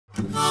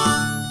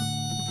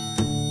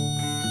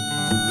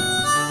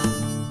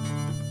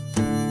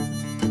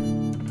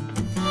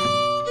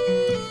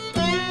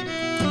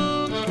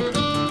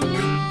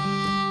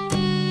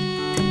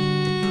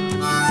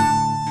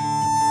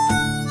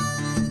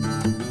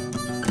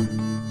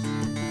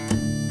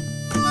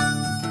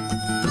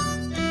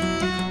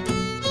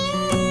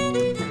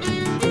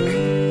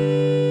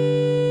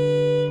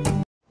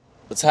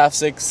It's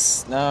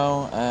 6:30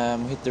 now.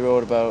 We hit the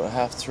road about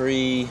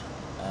 3:30,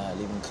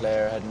 leaving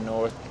Clare, heading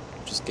north,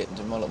 just getting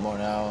to Mullaghmore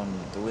now, and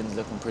the wind's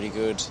looking pretty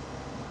good.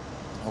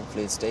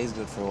 Hopefully it stays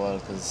good for a while,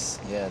 because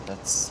yeah,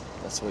 that's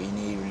what you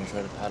need when you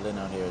try to paddle in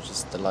out here,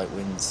 just the light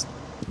winds.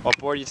 What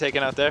board are you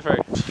taking out there for?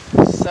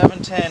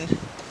 710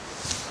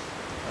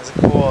 as a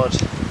quad.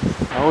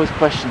 I always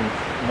question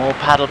more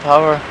paddle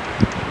power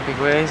in big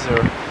waves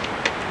or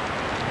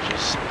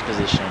just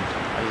position.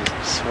 I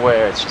just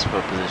swear it's just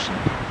about position.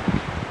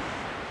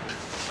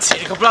 See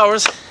you in a couple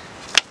hours.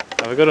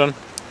 Have a good one.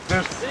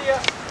 See ya.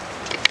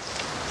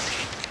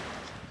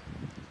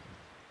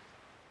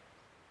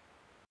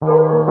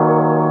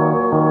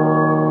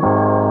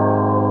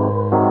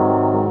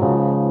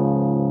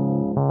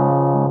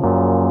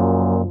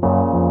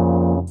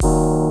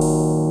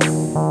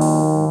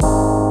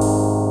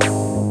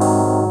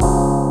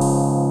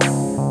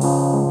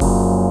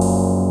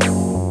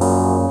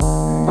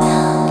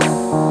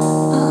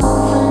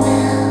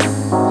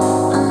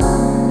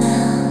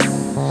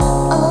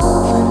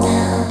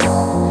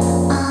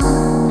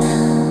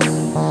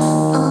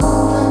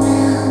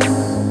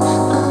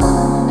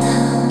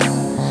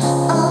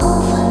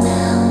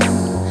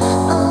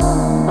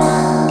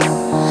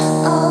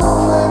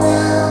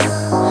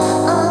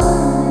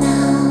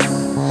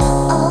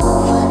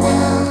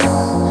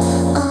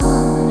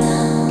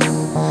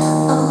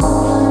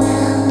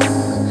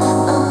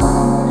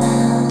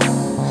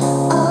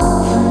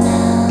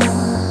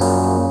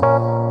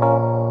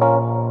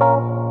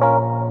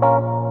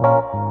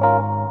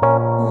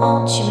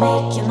 Won't you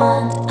make your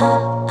mind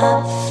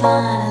up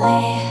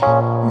finally?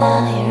 Now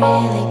you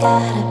really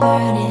gotta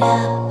burn it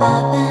up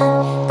and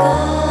go.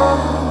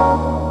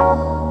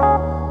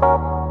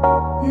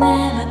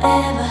 Never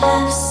ever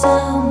have so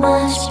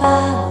much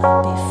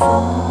power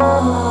before.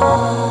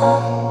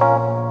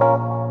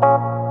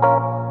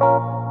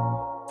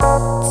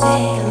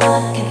 Take a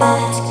look at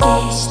that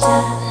caged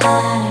up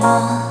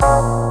animal.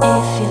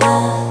 If you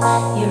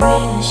love, you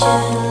really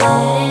should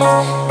let it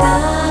go.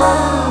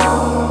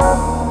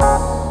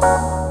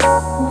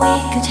 We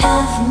could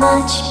have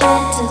much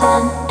better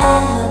than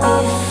ever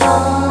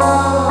before.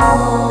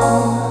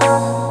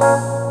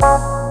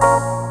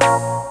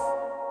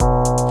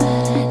 But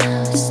I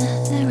know it's not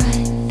the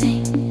right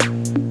thing.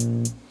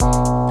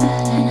 But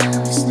I know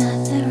it's not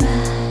the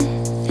right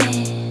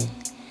thing.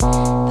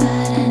 But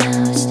I know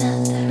it's not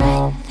the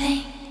right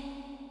thing.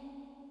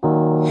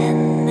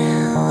 And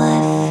now I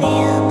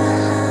feel my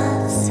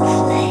heart's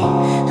aflame.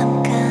 I'm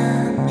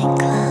coming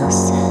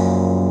closer.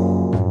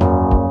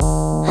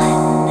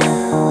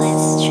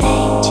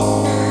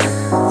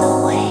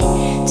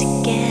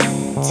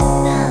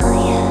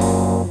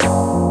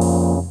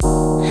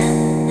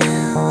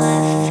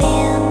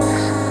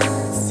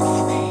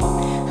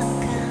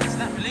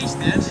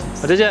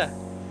 What did you?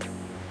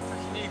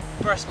 You need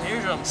burst my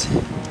eardrums.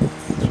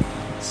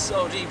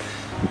 So deep.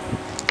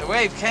 The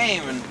wave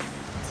came and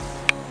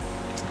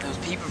there was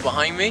people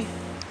behind me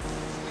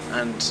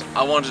and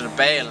I wanted to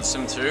bail and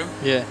swim through.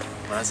 Yeah.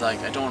 But I was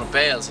like, I don't want to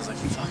bail, so I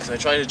was like, fuck. So I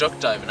tried to duck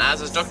dive, and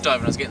as I was duck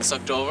diving I was getting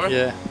sucked over.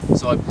 Yeah.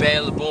 So I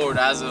bailed the board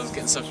as I was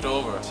getting sucked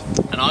over.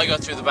 And I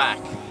got through the back.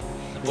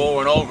 The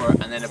board went over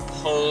and then it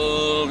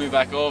pulled me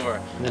back over.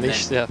 And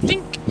then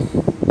dink!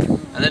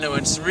 And then it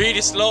went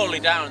really slowly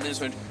down and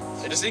then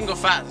it just didn't go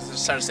fast, it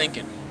just started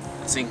sinking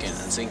and sinking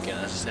and sinking. And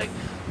I was just like,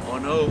 oh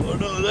no, oh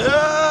no,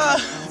 ah! I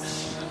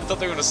thought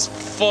they were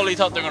fully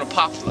thought they were gonna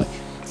pop like.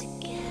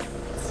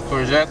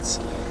 Courgettes,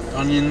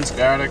 onions,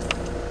 garlic,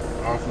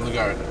 all from the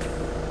garden.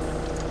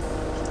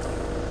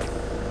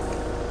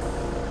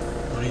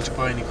 No need to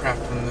buy any crap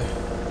from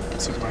the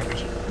supermarket.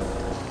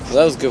 So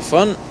that was good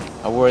fun,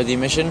 a worthy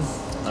mission.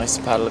 Nice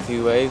to paddle a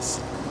few waves.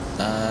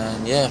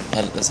 And yeah,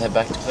 let's head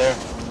back to Clare.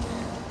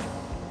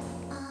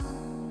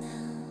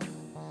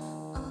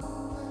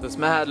 It's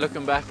mad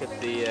looking back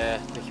at the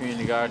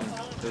community garden.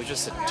 It was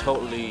just a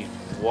totally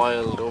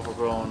wild,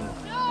 overgrown,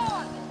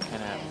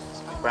 kind of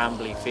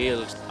brambly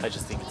field. I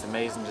just think it's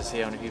amazing to see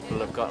how many people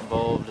have got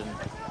involved and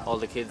all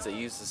the kids that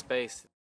use the space.